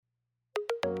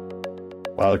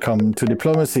Welcome to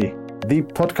Diplomacy, the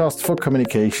podcast for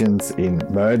communications in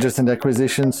mergers and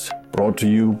acquisitions, brought to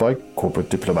you by Corporate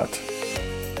Diplomat.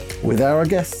 With our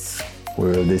guests,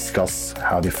 we'll discuss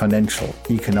how the financial,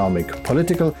 economic,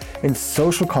 political, and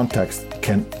social context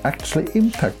can actually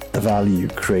impact the value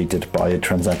created by a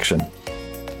transaction.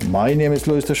 My name is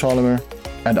Louis de Charlemagne,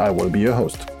 and I will be your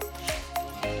host.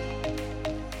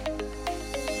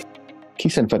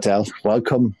 Kishan Patel,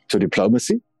 welcome to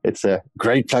Diplomacy. It's a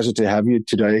great pleasure to have you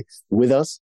today with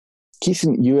us.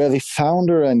 Kishan, you are the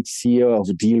founder and CEO of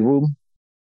Dealroom.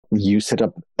 You set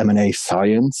up M&A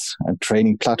science and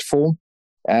training platform,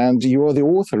 and you are the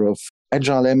author of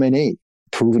Agile M&A,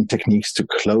 proven techniques to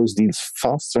close deals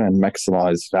faster and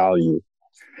maximize value.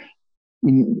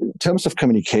 In terms of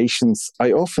communications,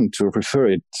 I often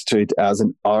refer to it as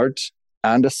an art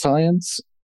and a science.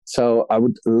 So I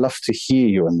would love to hear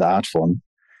you on that one.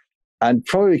 And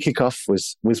probably kick off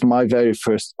with my very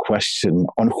first question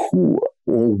on who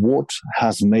or what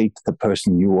has made the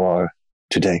person you are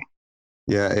today.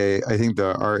 Yeah, I think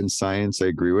the art and science I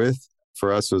agree with.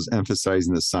 For us was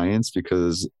emphasizing the science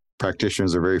because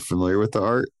practitioners are very familiar with the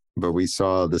art, but we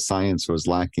saw the science was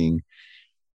lacking,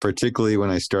 particularly when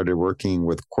I started working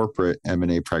with corporate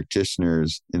M&A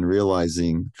practitioners and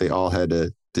realizing they all had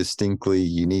a distinctly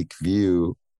unique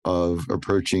view of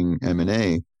approaching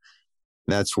M&A.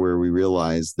 That's where we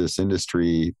realized this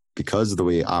industry, because of the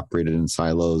way it operated in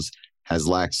silos, has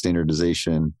lacked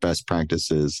standardization, best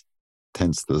practices,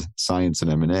 hence the science in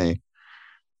M&A.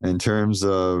 In terms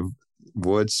of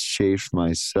what's shaped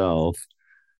myself,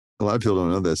 a lot of people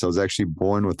don't know this. I was actually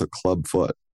born with a club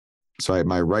foot. So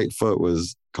my right foot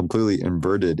was completely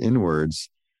inverted inwards,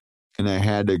 and I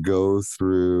had to go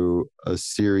through a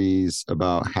series,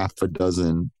 about half a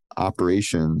dozen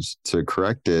operations to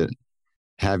correct it.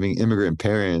 Having immigrant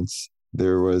parents,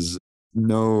 there was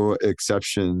no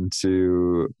exception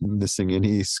to missing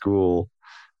any school.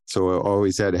 So I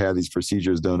always had to have these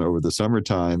procedures done over the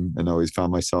summertime and always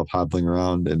found myself hobbling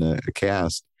around in a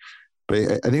cast. But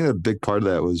I think a big part of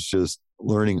that was just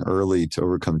learning early to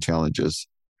overcome challenges,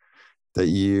 that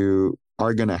you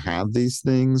are going to have these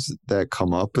things that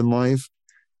come up in life.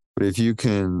 But if you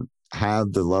can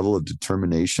have the level of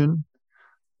determination,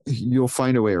 you'll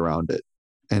find a way around it.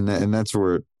 And that's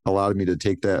where it allowed me to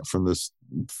take that from this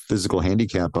physical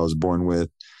handicap I was born with,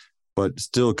 but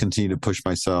still continue to push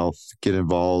myself, get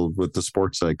involved with the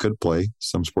sports that I could play,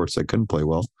 some sports I couldn't play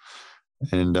well.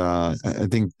 And I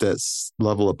think that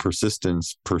level of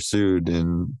persistence pursued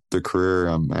in the career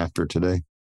I'm after today.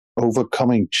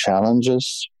 Overcoming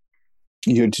challenges.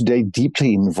 You're today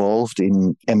deeply involved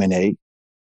in M&A.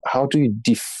 How do you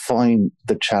define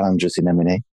the challenges in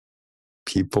M&A?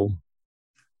 People.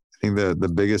 I think the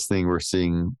biggest thing we're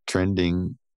seeing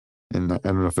trending, and I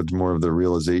don't know if it's more of the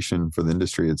realization for the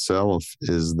industry itself,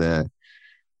 is that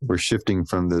we're shifting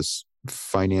from this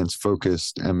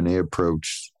finance-focused M&A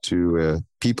approach to a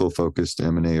people-focused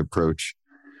M&A approach.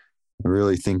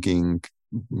 Really thinking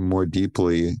more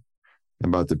deeply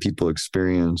about the people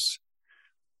experience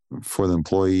for the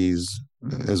employees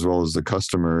as well as the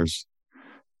customers,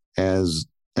 as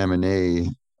M&A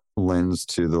lends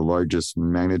to the largest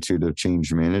magnitude of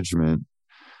change management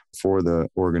for the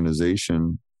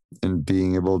organization, and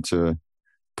being able to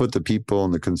put the people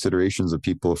and the considerations of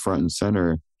people front and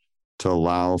center to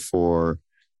allow for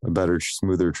a better,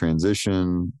 smoother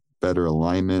transition, better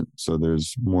alignment, so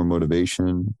there's more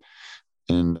motivation,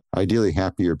 and ideally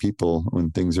happier people when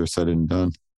things are said and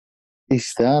done.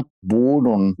 Is that born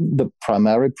on the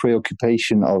primary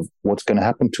preoccupation of what's going to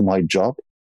happen to my job?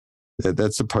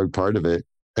 That's a part of it.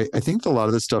 I think a lot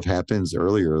of this stuff happens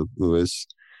earlier, Louis.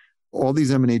 All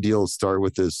these M&A deals start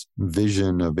with this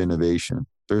vision of innovation.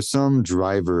 There's some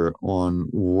driver on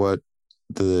what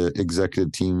the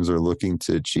executive teams are looking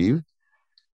to achieve.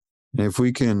 And if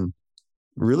we can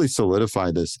really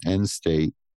solidify this end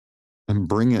state and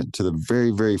bring it to the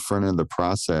very, very front end of the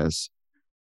process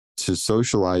to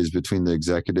socialize between the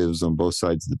executives on both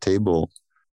sides of the table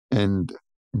and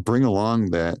bring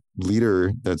along that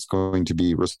leader that's going to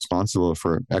be responsible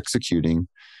for executing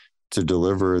to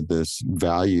deliver this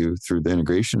value through the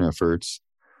integration efforts,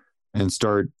 and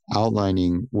start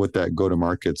outlining what that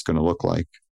go-to-market is going to look like.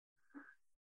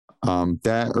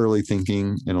 That early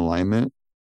thinking and alignment,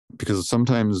 because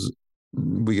sometimes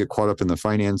we get caught up in the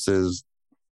finances,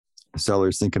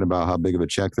 sellers thinking about how big of a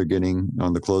check they're getting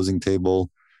on the closing table,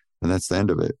 and that's the end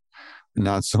of it.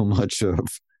 Not so much of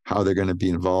how they're going to be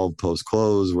involved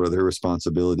post-close, what are their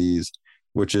responsibilities,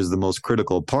 which is the most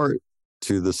critical part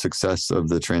to the success of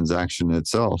the transaction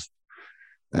itself.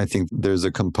 I think there's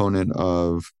a component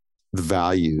of the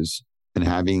values and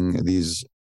having these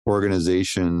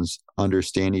organizations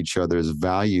understand each other's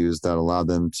values that allow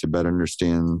them to better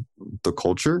understand the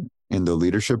culture and the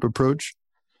leadership approach,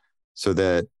 so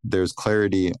that there's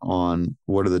clarity on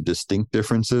what are the distinct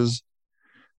differences,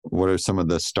 what are some of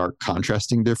the stark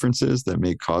contrasting differences that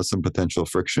may cause some potential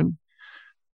friction.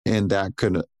 And that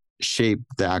could shape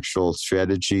the actual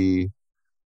strategy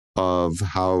of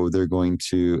how they're going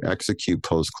to execute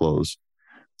post-close.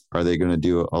 Are they going to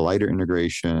do a lighter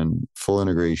integration, full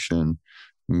integration?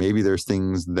 Maybe there's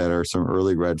things that are some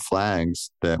early red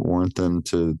flags that warrant them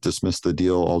to dismiss the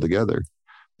deal altogether,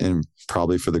 and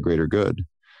probably for the greater good.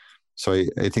 So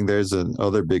I think there's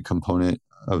another big component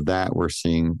of that we're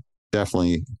seeing,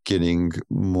 definitely getting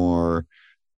more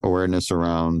awareness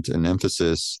around and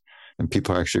emphasis, and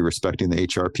people are actually respecting the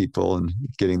HR people and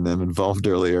getting them involved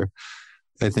earlier.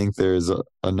 I think there's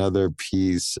another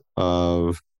piece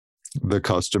of the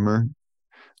customer.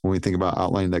 When we think about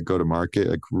outlining that go-to-market,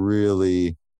 like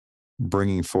really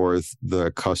bringing forth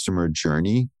the customer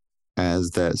journey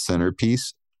as that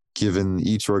centerpiece, given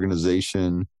each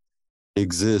organization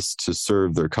exists to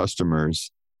serve their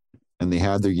customers and they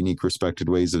have their unique respected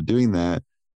ways of doing that.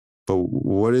 But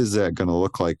what is that going to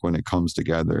look like when it comes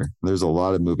together? There's a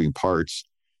lot of moving parts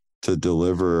to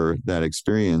deliver that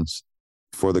experience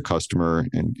for the customer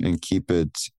and keep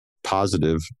it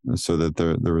positive so that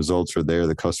the results are there,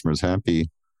 the customer's happy.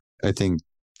 I think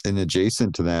an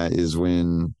adjacent to that is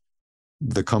when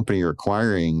the company you're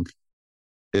acquiring,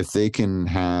 if they can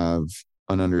have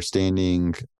an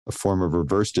understanding, a form of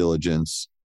reverse diligence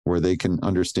where they can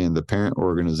understand the parent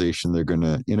organization they're going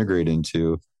to integrate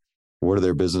into, what do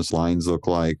their business lines look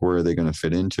like, where are they going to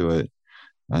fit into it,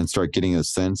 and start getting a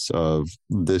sense of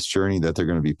this journey that they're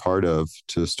going to be part of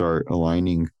to start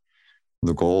aligning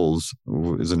the goals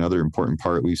is another important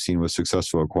part we've seen with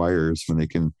successful acquirers when they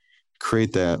can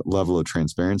create that level of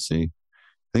transparency.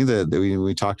 I think that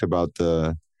we talked about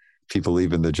the people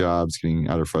leaving the jobs, getting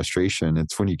out of frustration.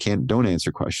 It's when you don't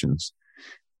answer questions.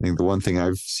 I think the one thing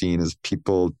I've seen is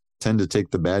people tend to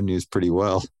take the bad news pretty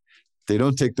well. They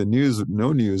don't take the news,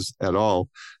 no news at all.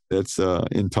 That's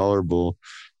intolerable.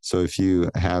 So if you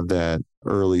have that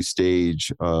early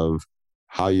stage of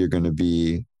how you're going to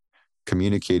be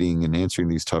communicating and answering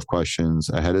these tough questions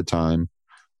ahead of time,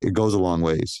 it goes a long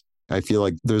ways. I feel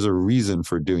like there's a reason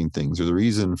for doing things. There's a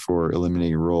reason for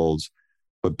eliminating roles,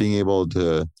 but being able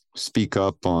to speak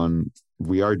up on,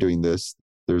 we are doing this.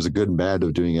 There's a good and bad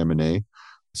of doing M&A.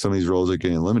 Some of these roles are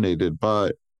getting eliminated,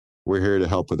 but we're here to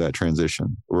help with that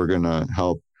transition. We're going to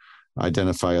help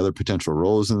identify other potential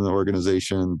roles in the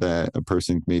organization that a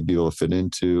person may be able to fit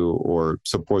into, or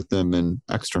support them in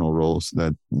external roles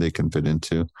that they can fit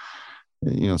into.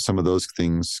 You know, some of those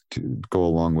things could go a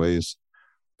long ways.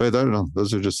 But I don't know.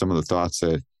 Those are just some of the thoughts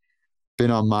that have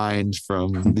been on mind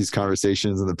from these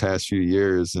conversations in the past few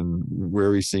years, and where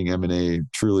we're seeing M&A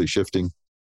truly shifting.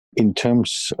 In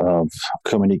terms of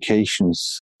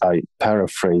communications, I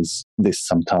paraphrase this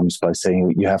sometimes by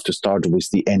saying you have to start with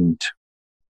the end.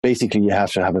 Basically, you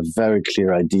have to have a very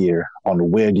clear idea on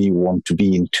where do you want to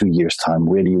be in 2 years' time?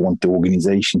 Where do you want the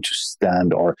organization to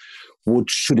stand, or what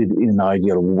should it in an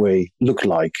ideal way look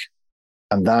like?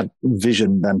 And that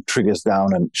vision then triggers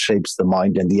down and shapes the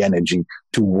mind and the energy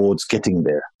towards getting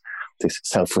there. This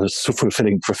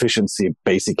self-fulfilling proficiency,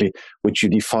 basically, which you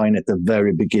define at the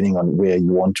very beginning on where you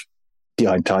want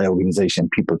the entire organization,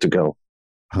 people to go.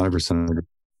 100%.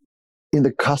 In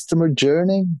the customer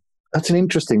journey, that's an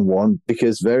interesting one,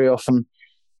 because very often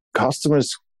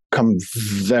customers come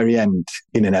very end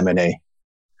in an M&A.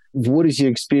 What is your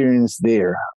experience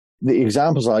there? The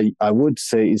examples I would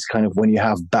say is kind of when you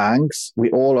have banks,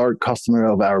 we all are customer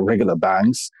of our regular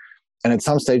banks. And at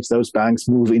some stage, those banks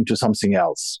move into something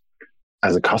else.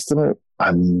 As a customer,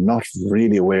 I'm not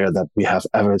really aware that we have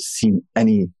ever seen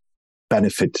any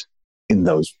benefit in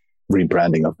those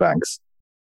rebranding of banks.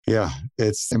 Yeah,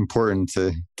 it's important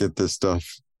to get this stuff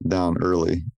down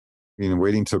early.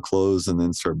 Waiting till close and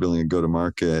then start building a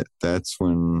go-to-market, that's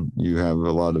when you have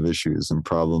a lot of issues and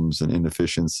problems and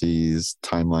inefficiencies,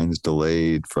 timelines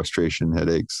delayed, frustration,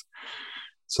 headaches.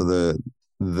 So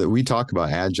we talk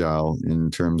about agile in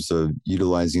terms of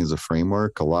utilizing as a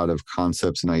framework a lot of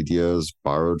concepts and ideas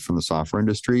borrowed from the software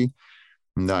industry.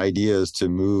 And the idea is to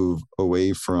move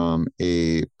away from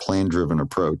a plan-driven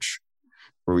approach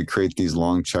where we create these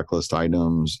long checklist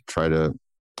items, try to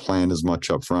plan as much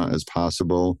upfront as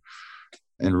possible,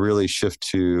 and really shift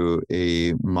to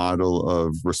a model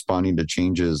of responding to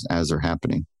changes as they're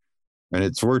happening. And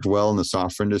it's worked well in the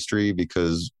software industry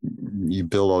because you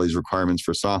build all these requirements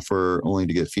for software only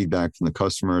to get feedback from the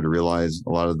customer to realize a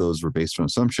lot of those were based on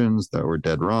assumptions that were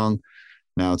dead wrong.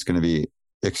 Now it's going to be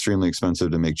extremely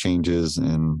expensive to make changes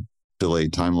and delay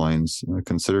timelines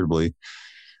considerably.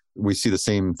 We see the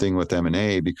same thing with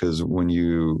M&A because when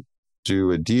you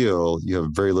do a deal, you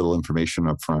have very little information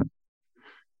up front.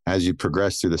 As you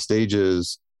progress through the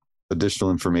stages,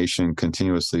 additional information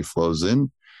continuously flows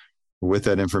in. With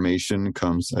that information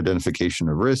comes identification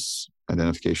of risks,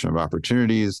 identification of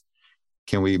opportunities.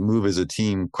 Can we move as a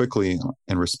team quickly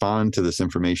and respond to this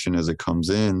information as it comes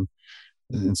in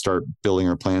and start building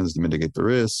our plans to mitigate the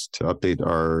risks, to update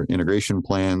our integration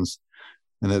plans?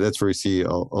 And that's where we see a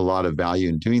lot of value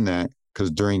in doing that, because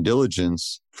during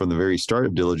diligence, from the very start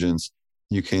of diligence,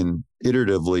 you can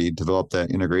iteratively develop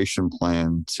that integration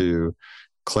plan to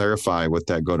clarify what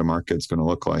that go-to-market is going to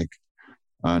look like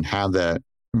and have that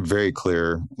very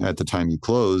clear at the time you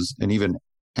close. And even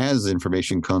as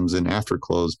information comes in after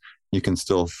close, you can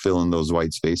still fill in those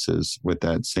white spaces with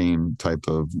that same type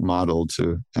of model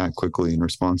to act quickly and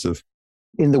responsive.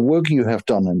 In the work you have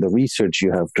done and the research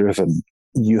you have driven,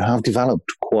 you have developed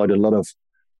quite a lot of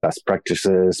best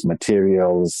practices,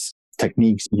 materials,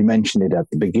 techniques. You mentioned it at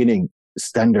the beginning,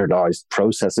 standardized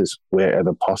processes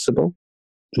wherever possible.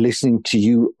 Listening to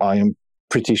you, I am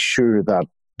pretty sure that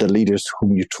the leaders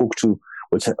whom you talk to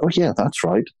would say, oh yeah, that's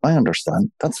right. I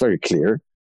understand. That's very clear.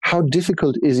 How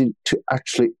difficult is it to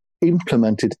actually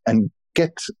implement it and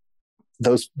get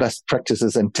those best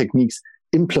practices and techniques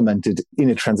implemented in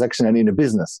a transaction and in a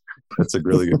business? That's a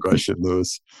really good question,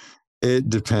 Louis. It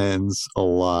depends a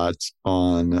lot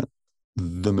on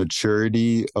the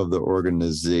maturity of the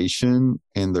organization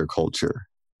and their culture.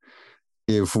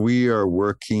 If we are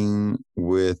working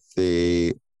with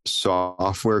a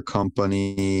software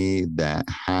company that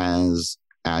has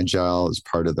agile as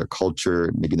part of their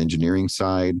culture, maybe the engineering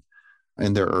side,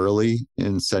 and they're early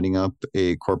in setting up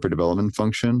a corporate development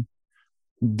function,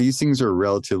 these things are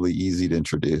relatively easy to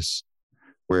introduce,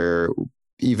 where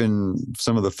even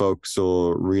some of the folks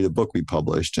will read a book we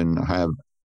published and have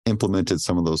implemented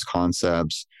some of those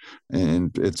concepts.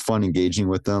 And it's fun engaging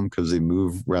with them because they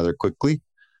move rather quickly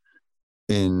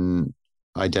in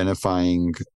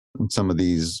identifying some of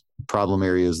these problem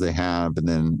areas they have, and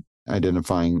then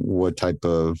identifying what type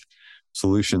of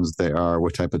solutions they are,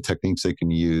 what type of techniques they can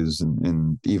use,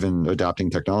 and even adopting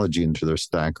technology into their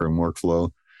stack or workflow.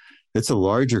 It's the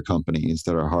larger companies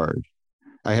that are hard.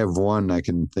 I have one I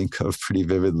can think of pretty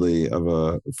vividly of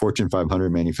a Fortune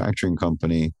 500 manufacturing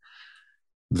company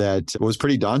that was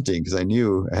pretty daunting because I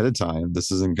knew ahead of time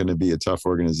this isn't going to be a tough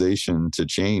organization to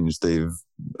change. They've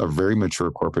a very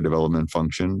mature corporate development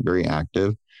function, very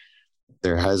active.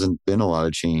 There hasn't been a lot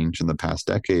of change in the past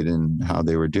decade in how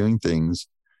they were doing things.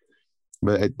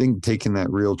 But I think taking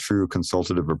that real true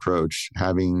consultative approach,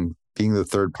 being the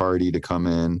third party to come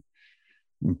in,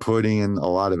 putting in a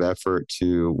lot of effort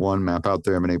to, one, map out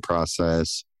their M&A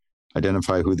process,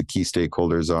 identify who the key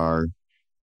stakeholders are,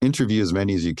 interview as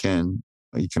many as you can.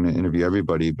 You can interview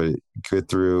everybody, but get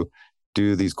through,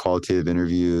 do these qualitative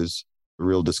interviews, a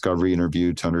real discovery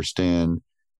interview to understand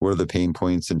what are the pain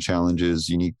points and challenges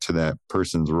unique to that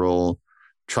person's role.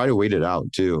 Try to wait it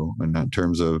out too, in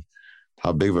terms of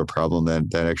how big of a problem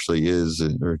that actually is,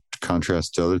 or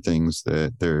contrast to other things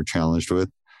that they're challenged with.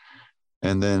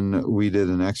 And then we did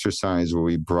an exercise where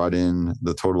we brought in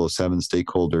the total of 7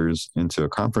 stakeholders into a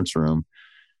conference room.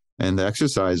 And the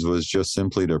exercise was just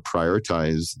simply to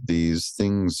prioritize these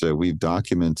things that we've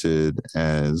documented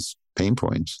as pain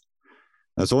points.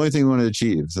 That's the only thing we want to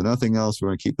achieve. So nothing else. We're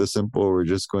going to keep this simple. We're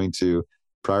just going to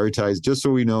prioritize just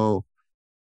so we know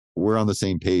we're on the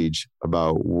same page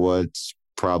about what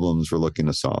problems we're looking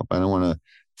to solve. I don't want to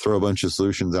throw a bunch of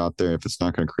solutions out there if it's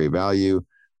not going to create value.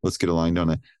 Let's get aligned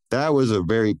on it. That was a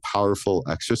very powerful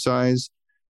exercise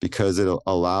because it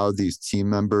allowed these team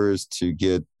members to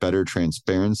get better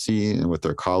transparency in what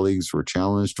their colleagues were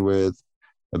challenged with,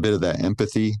 a bit of that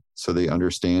empathy so they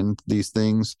understand these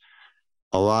things.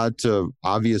 A lot of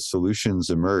obvious solutions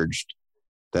emerged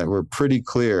that were pretty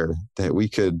clear that we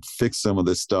could fix some of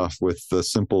this stuff with the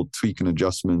simple tweak and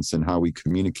adjustments in how we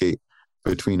communicate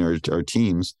between our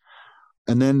teams.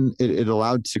 And then it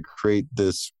allowed to create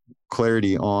this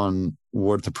clarity on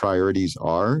what the priorities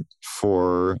are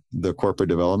for the corporate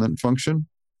development function,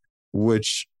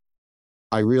 which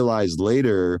I realized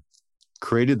later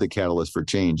created the catalyst for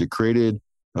change. It created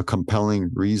a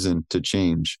compelling reason to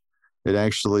change. It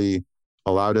actually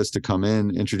allowed us to come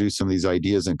in, introduce some of these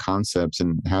ideas and concepts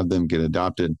and have them get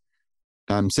adopted.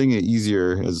 I'm saying it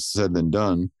easier as said than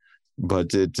done,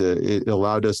 but it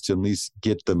allowed us to at least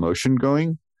get the motion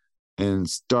going and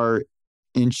start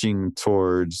inching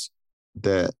towards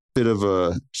that bit of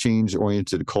a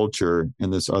change-oriented culture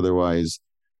in this otherwise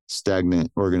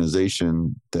stagnant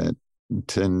organization that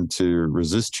tend to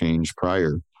resist change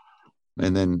prior.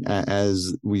 And then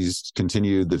as we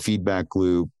continued the feedback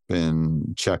loop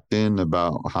and checked in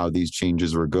about how these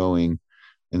changes were going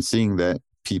and seeing that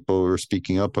people were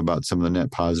speaking up about some of the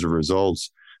net positive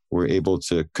results, we're able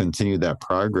to continue that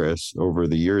progress over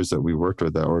the years that we worked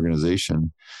with that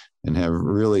organization and have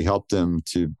really helped them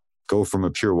to go from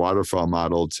a pure waterfall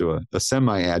model to a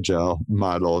semi-agile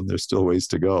model. And there's still ways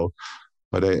to go.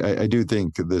 But I do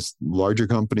think this larger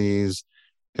companies,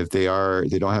 if they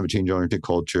don't have a change-oriented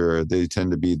culture, they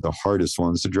tend to be the hardest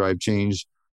ones to drive change,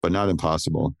 but not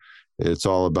impossible. It's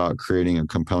all about creating a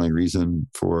compelling reason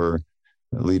for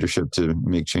leadership to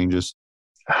make changes.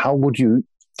 How would you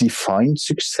define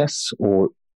success, or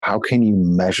how can you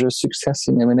measure success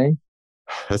in M&A?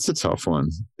 That's a tough one.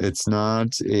 It's not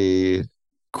a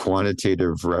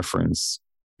quantitative reference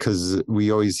because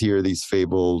we always hear these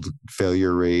fabled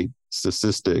failure rate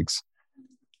statistics,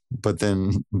 but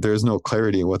then there's no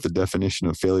clarity in what the definition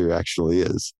of failure actually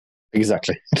is.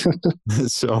 Exactly.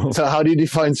 So how do you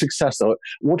define success? Or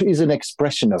what is an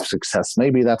expression of success?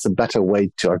 Maybe that's a better way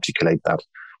to articulate that.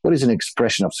 What is an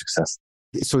expression of success?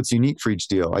 So it's unique for each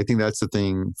deal. I think that's the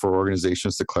thing for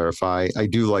organizations to clarify. I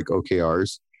do like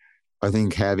OKRs. I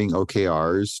think having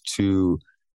OKRs to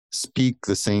speak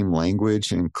the same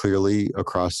language and clearly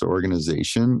across the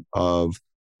organization of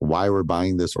why we're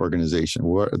buying this organization,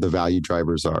 what the value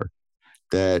drivers are,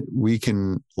 that we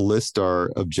can list our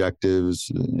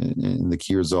objectives and the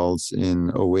key results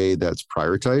in a way that's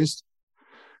prioritized.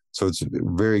 So it's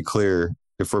very clear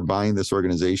if we're buying this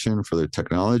organization for their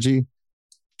technology,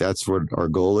 that's what our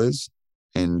goal is.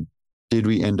 And did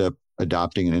we end up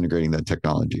adopting and integrating that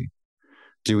technology?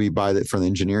 Do we buy that from the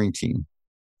engineering team?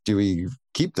 Do we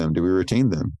keep them? Do we retain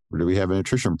them? Or do we have an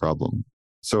attrition problem?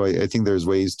 So I think there's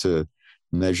ways to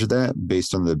measure that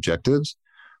based on the objectives.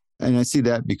 And I see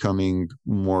that becoming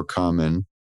more common.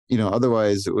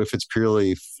 Otherwise, if it's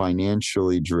purely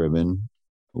financially driven,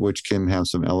 which can have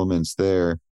some elements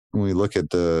there, when we look at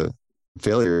the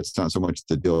failure, it's not so much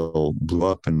the deal blew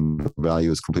up and the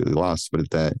value is completely lost, but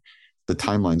that the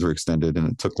timelines were extended and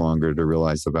it took longer to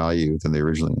realize the value than they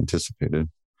originally anticipated.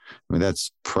 I mean,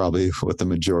 that's probably what the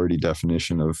majority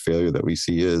definition of failure that we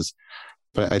see is.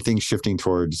 But I think shifting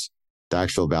towards the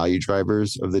actual value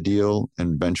drivers of the deal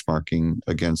and benchmarking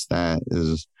against that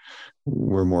is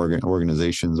where more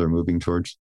organizations are moving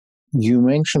towards. You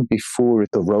mentioned before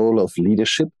the role of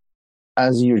leadership.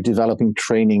 As you're developing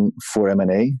training for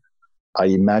M&A, I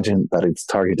imagine that it's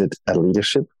targeted at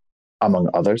leadership, among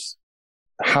others.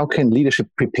 How can leadership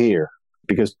prepare?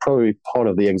 Because probably part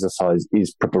of the exercise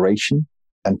is preparation,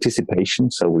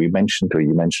 anticipation. So you mentioned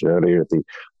earlier, the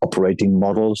operating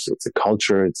models, it's the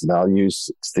culture, it's values,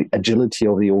 it's the agility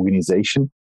of the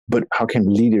organization. But how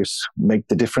can leaders make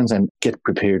the difference and get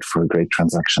prepared for a great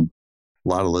transaction? A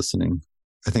lot of listening.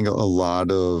 I think a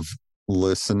lot of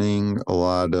listening, a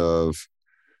lot of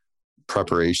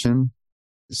preparation.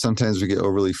 Sometimes we get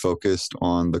overly focused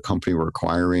on the company we're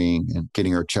acquiring and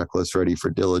getting our checklist ready for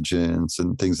diligence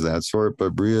and things of that sort,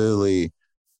 but really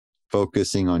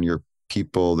focusing on your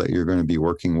people that you're going to be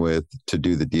working with to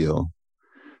do the deal,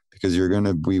 because you're going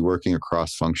to be working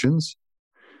across functions.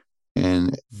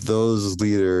 And those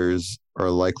leaders are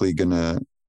likely going to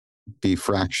be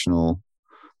fractional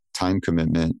time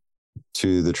commitment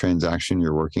to the transaction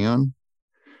you're working on.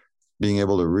 Being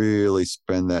able to really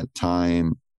spend that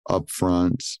time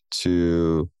upfront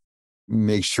to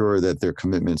make sure that their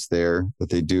commitment's there, that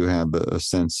they do have a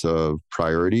sense of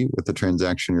priority with the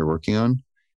transaction you're working on.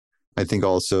 I think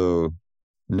also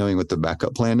knowing what the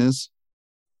backup plan is,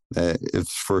 that if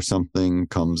for something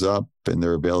comes up and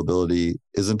their availability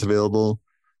isn't available,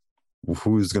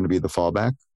 who's going to be the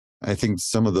fallback? I think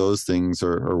some of those things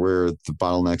are where the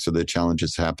bottlenecks or the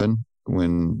challenges happen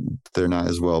when they're not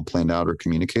as well planned out or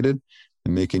communicated,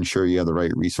 and making sure you have the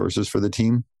right resources for the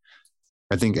team.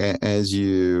 I think as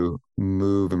you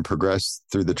move and progress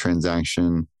through the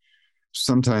transaction,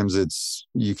 sometimes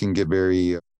you can get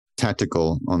very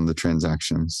tactical on the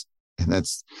transactions. And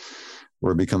that's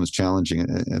where it becomes challenging. At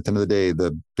the end of the day,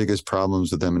 the biggest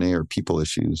problems with M&A are people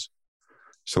issues.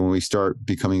 So when we start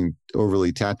becoming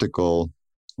overly tactical,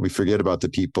 we forget about the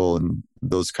people and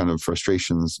those kind of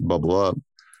frustrations bubble up.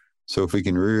 So if we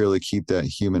can really keep that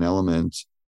human element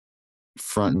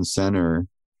front and center,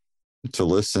 to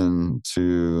listen,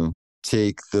 to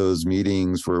take those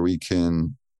meetings where we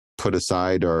can put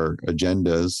aside our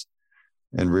agendas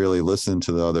and really listen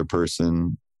to the other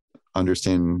person,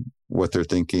 understand what they're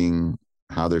thinking,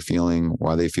 how they're feeling,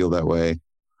 why they feel that way,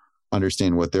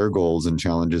 understand what their goals and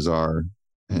challenges are,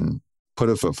 and put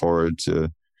a foot forward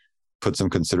to put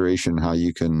some consideration how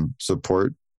you can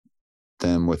support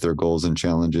them with their goals and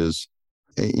challenges.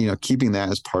 Keeping that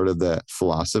as part of that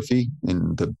philosophy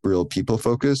and the real people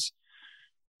focus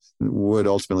would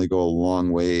ultimately go a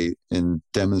long way in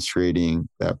demonstrating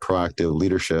that proactive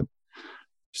leadership.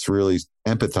 Just really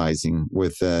empathizing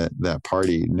with that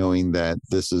party, knowing that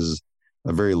this is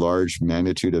a very large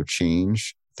magnitude of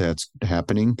change that's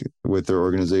happening with their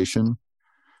organization.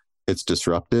 It's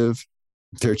disruptive.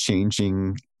 They're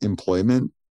changing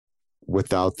employment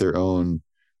without their own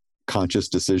conscious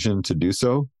decision to do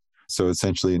so. So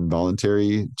essentially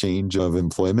involuntary change of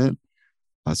employment.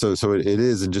 So it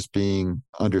is, and just being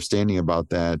understanding about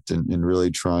that and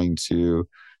really trying to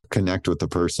connect with the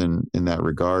person in that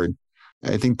regard.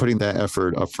 I think putting that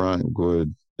effort up front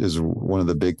is one of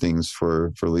the big things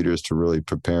for leaders to really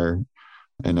prepare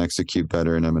and execute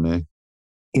better in M&A.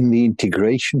 In the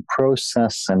integration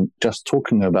process, and just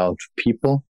talking about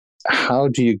people, how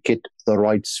do you get the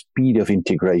right speed of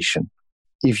integration?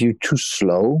 If you're too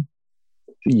slow,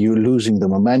 you're losing the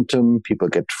momentum. People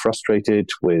get frustrated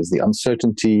with the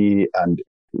uncertainty, and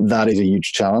that is a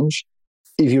huge challenge.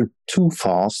 If you're too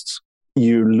fast,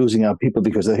 you're losing out people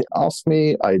because they asked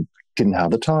me, I didn't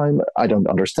have the time, I don't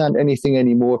understand anything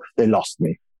anymore, they lost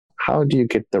me. How do you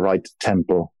get the right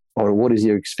tempo? Or what is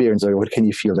your experience, or what can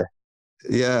you feel there?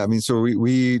 Yeah, so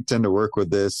we tend to work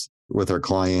with this with our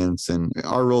clients, and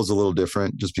our role is a little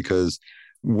different just because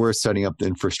we're setting up the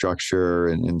infrastructure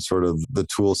and sort of the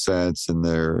tool sets and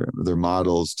their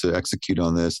models to execute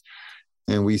on this.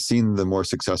 And we've seen the more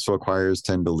successful acquirers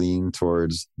tend to lean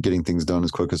towards getting things done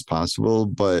as quick as possible.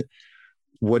 But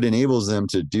what enables them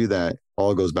to do that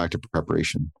all goes back to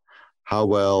preparation. How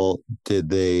well did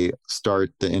they start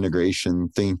the integration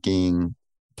thinking,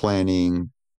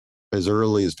 planning as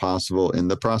early as possible in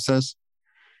the process?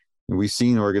 And we've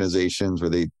seen organizations where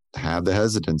they have the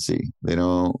hesitancy. They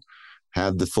don't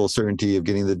have the full certainty of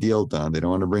getting the deal done. They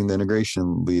don't want to bring the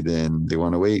integration lead in. They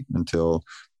want to wait until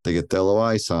they get the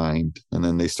LOI signed, and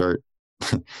then they start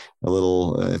a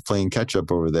little playing catch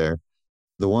up over there.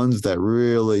 The ones that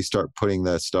really start putting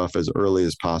that stuff as early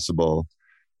as possible,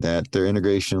 that their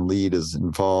integration lead is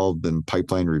involved in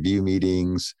pipeline review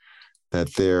meetings,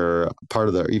 that they're part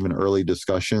of the even early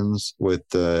discussions with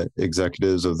the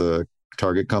executives of the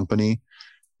target company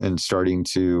and starting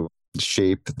to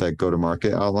shape that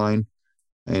go-to-market outline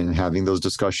and having those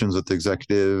discussions with the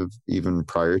executive even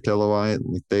prior to LOI.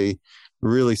 They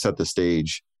really set the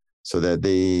stage so that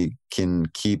they can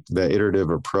keep that iterative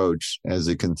approach as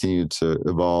they continue to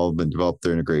evolve and develop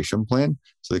their integration plan,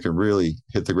 so they can really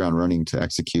hit the ground running to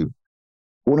execute.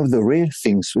 One of the rare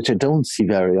things, which I don't see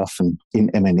very often in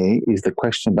M&A, is the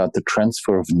question about the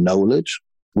transfer of knowledge,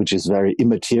 which is very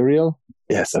immaterial.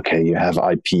 Yes, okay, you have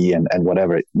IP and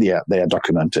whatever. Yeah, they are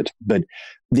documented. But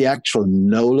the actual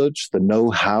knowledge, the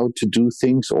know-how to do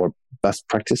things or best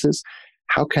practices,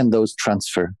 how can those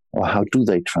transfer, or how do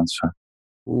they transfer?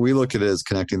 We look at it as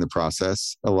connecting the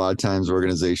process. A lot of times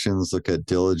organizations look at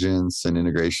diligence and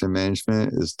integration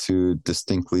management as two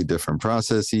distinctly different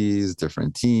processes,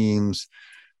 different teams.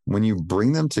 When you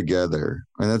bring them together,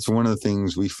 and that's one of the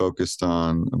things we focused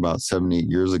on about 7-8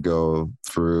 years ago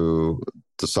through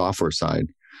the software side,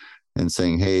 and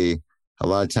saying, hey, a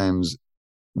lot of times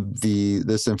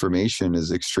this information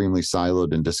is extremely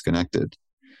siloed and disconnected.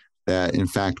 That in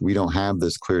fact, we don't have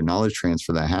this clear knowledge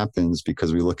transfer that happens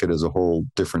because we look at it as a whole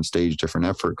different stage, different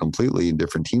effort, completely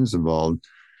different teams involved.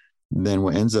 Then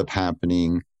what ends up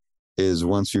happening is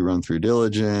once we run through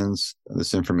diligence,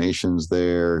 this information's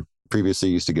there. Previously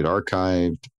used to get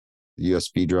archived,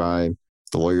 USB drive,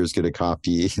 the lawyers get a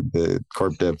copy, the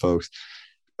corp dev folks.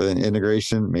 But in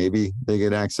integration, maybe they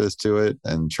get access to it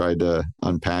and try to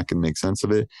unpack and make sense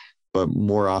of it. But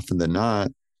more often than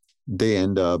not, they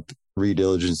end up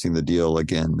rediligencing the deal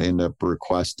again. They end up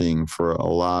requesting for a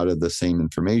lot of the same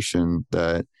information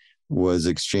that was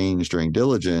exchanged during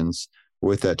diligence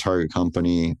with that target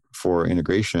company for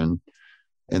integration.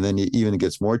 And then even it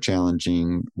gets more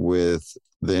challenging with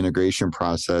the integration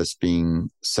process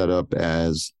being set up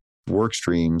as work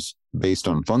streams based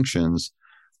on functions,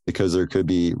 because there could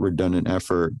be redundant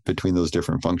effort between those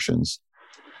different functions.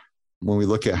 When we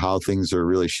look at how things are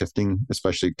really shifting,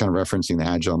 especially kind of referencing the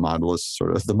agile model as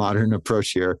sort of the modern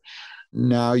approach here,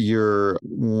 now you're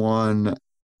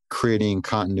creating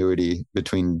continuity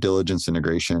between diligence and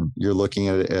integration. You're looking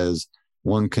at it as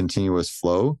one continuous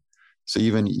flow. So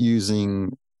even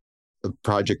using a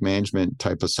project management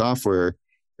type of software,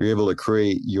 you're able to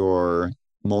create your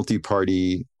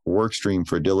multi-party work stream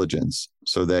for diligence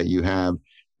so that you have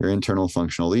your internal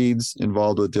functional leads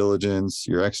involved with diligence,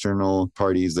 your external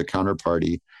parties, the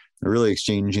counterparty, and really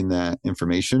exchanging that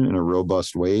information in a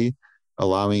robust way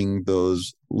allowing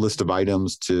those list of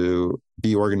items to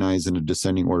be organized in a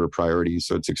descending order of priority.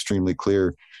 So it's extremely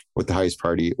clear what the highest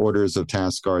priority orders of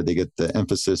tasks are. They get the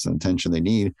emphasis and attention they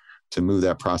need to move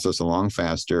that process along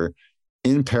faster.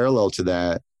 In parallel to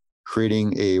that,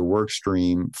 creating a work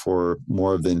stream for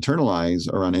more of the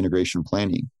internalize around integration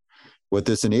planning. What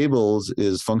this enables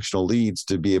is functional leads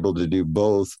to be able to do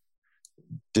both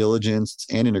diligence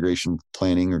and integration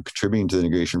planning, or contributing to the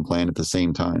integration plan at the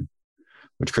same time,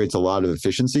 which creates a lot of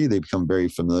efficiency. They become very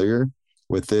familiar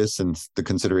with this and the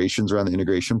considerations around the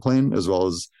integration plan, as well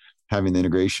as having the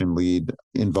integration lead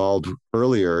involved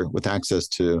earlier with access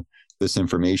to this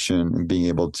information and being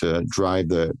able to drive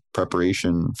the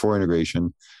preparation for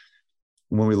integration.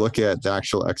 When we look at the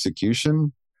actual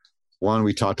execution, one,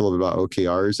 we talked a little bit about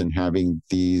OKRs and having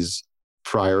these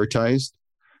prioritized.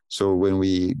 So when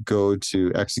we go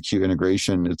to execute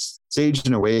integration, it's staged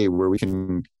in a way where we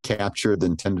can capture the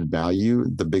intended value,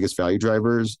 the biggest value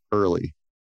drivers early.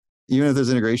 Even if this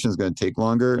integration is going to take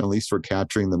longer, at least we're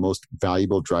capturing the most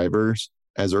valuable drivers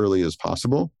as early as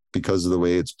possible because of the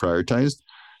way it's prioritized.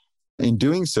 In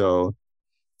doing so,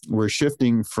 we're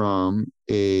shifting from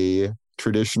a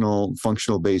traditional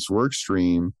functional-based work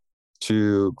stream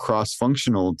to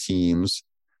cross-functional teams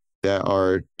that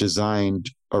are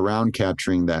designed around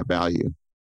capturing that value,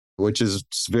 which is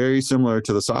very similar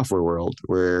to the software world,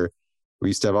 where we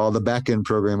used to have all the back-end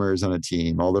programmers on a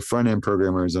team, all the front-end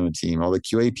programmers on a team, all the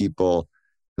QA people.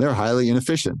 They're highly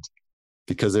inefficient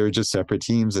because they were just separate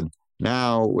teams. And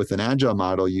now with an agile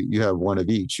model, you have one of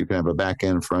each. You can have a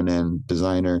back-end, front-end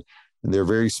designer, and they're a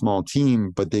very small team,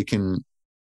 but they can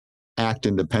act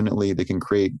independently. They can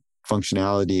create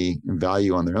functionality and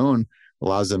value on their own,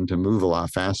 allows them to move a lot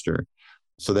faster.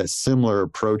 So that similar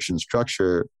approach and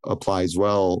structure applies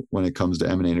well when it comes to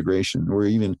M&A integration. We're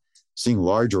even seeing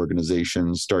large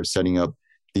organizations start setting up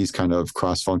these kind of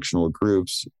cross-functional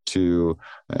groups to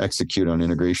execute on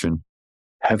integration.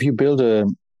 Have you built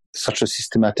such a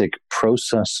systematic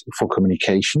process for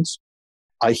communications?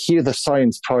 I hear the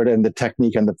science part and the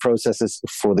technique and the processes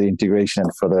for the integration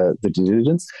and for the due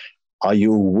diligence. Are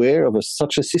you aware of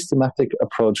such a systematic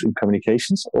approach in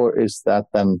communications, or is that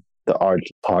then the art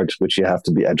part which you have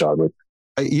to be agile with?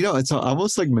 It's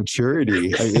almost like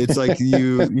maturity. It's like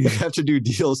you have to do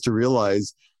deals to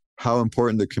realize how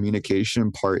important the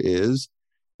communication part is.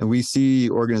 And we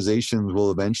see organizations will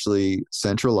eventually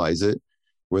centralize it,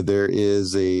 where there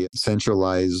is a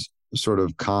centralized sort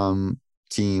of comm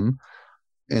team.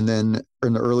 And then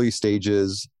in the early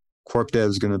stages, corp dev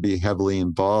is going to be heavily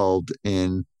involved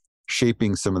in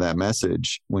shaping some of that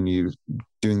message. When you're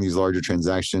doing these larger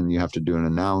transactions, you have to do an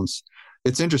announce.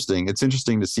 It's interesting. It's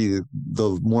interesting to see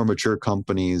the more mature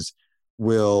companies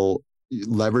will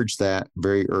leverage that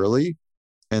very early.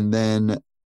 And then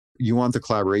you want the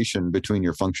collaboration between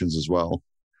your functions as well.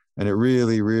 And it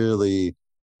really, really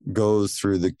goes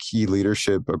through the key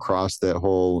leadership across that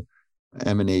whole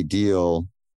M&A deal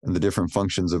and the different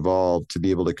functions involved to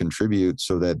be able to contribute,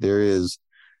 so that there is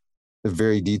a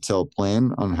very detailed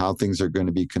plan on how things are going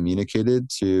to be communicated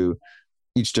to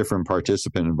each different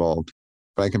participant involved.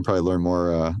 But I can probably learn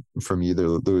more from you,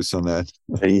 Lewis, on that.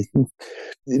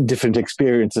 Different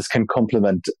experiences can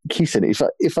complement. Keeson,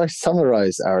 if I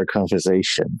summarize our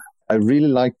conversation, I really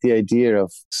like the idea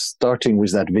of starting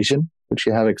with that vision, which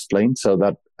you have explained, so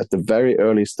that at the very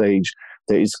early stage,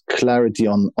 there is clarity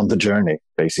on the journey,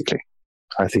 basically.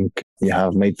 I think you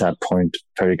have made that point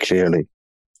very clearly.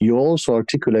 You also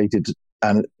articulated,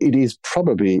 and it is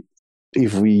probably,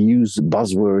 if we use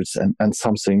buzzwords and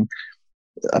something,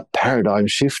 a paradigm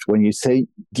shift when you say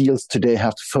deals today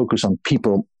have to focus on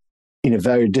people in a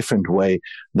very different way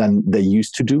than they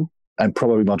used to do, and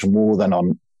probably much more than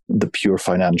on the pure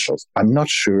financials. I'm not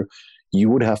sure you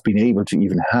would have been able to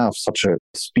even have such a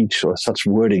speech or such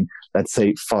wording, let's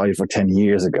say 5 or 10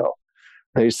 years ago.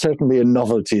 There's certainly a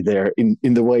novelty there in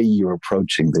the way you're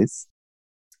approaching this.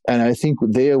 And I think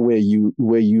there where you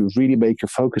really make a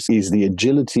focus is the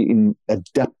agility in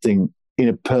adapting in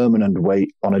a permanent way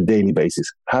on a daily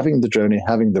basis, having the journey,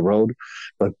 having the road,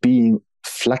 but being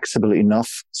flexible enough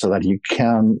so that you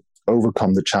can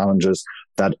overcome the challenges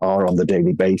that are on the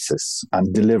daily basis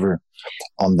and deliver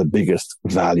on the biggest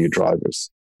value drivers.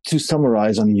 To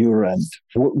summarize on your end,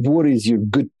 what is your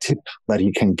good tip that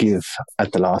you can give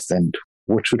at the last end?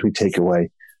 What should we take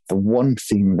away? The one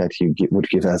thing that you would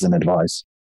give as an advice?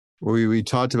 We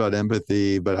talked about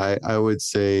empathy, but I would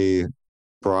say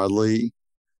broadly,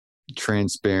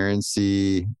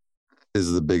 transparency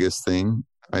is the biggest thing.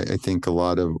 I think a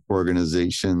lot of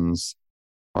organizations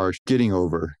are getting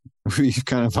over. We've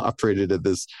kind of operated at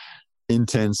this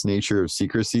intense nature of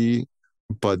secrecy,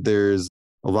 but there's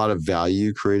a lot of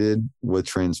value created with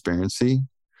transparency.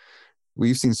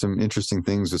 We've seen some interesting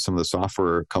things with some of the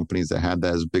software companies that had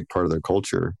that as a big part of their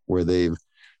culture, where they've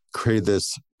created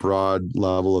this broad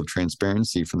level of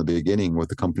transparency from the beginning with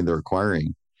the company they're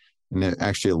acquiring. And it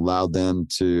actually allowed them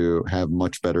to have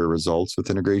much better results with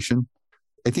integration.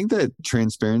 I think that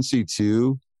transparency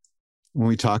too, when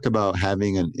we talk about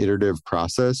having an iterative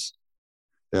process,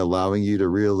 allowing you to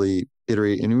really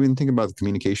iterate and even think about the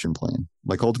communication plan.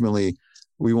 Like ultimately,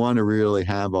 we want to really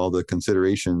have all the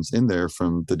considerations in there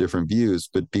from the different views,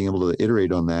 but being able to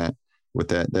iterate on that with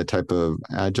that type of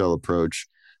agile approach,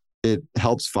 it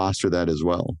helps foster that as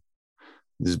well,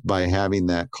 just by having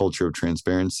that culture of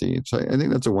transparency. So I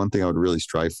think that's the one thing I would really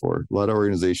strive for. A lot of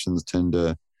organizations tend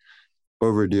to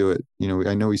overdo it.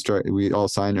 I know we all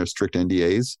sign our strict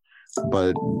NDAs,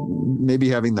 but maybe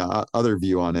having the other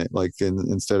view on it, like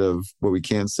instead of what we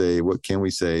can't say, what can we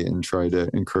say, and try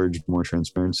to encourage more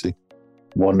transparency.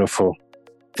 Wonderful.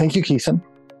 Thank you, Keeson.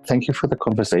 Thank you for the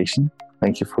conversation.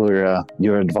 Thank you for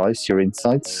your advice, your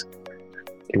insights.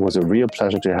 It was a real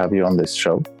pleasure to have you on this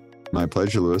show. My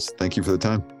pleasure, Lewis. Thank you for the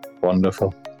time.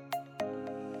 Wonderful.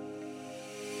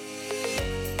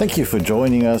 Thank you for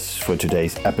joining us for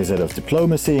today's episode of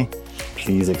Diplomacy.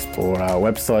 Please explore our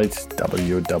website,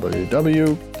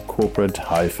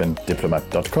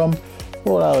 www.corporate-diplomat.com,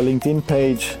 or our LinkedIn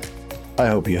page. I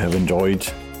hope you have enjoyed.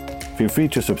 Feel free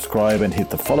to subscribe and hit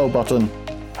the follow button.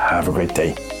 Have a great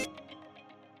day.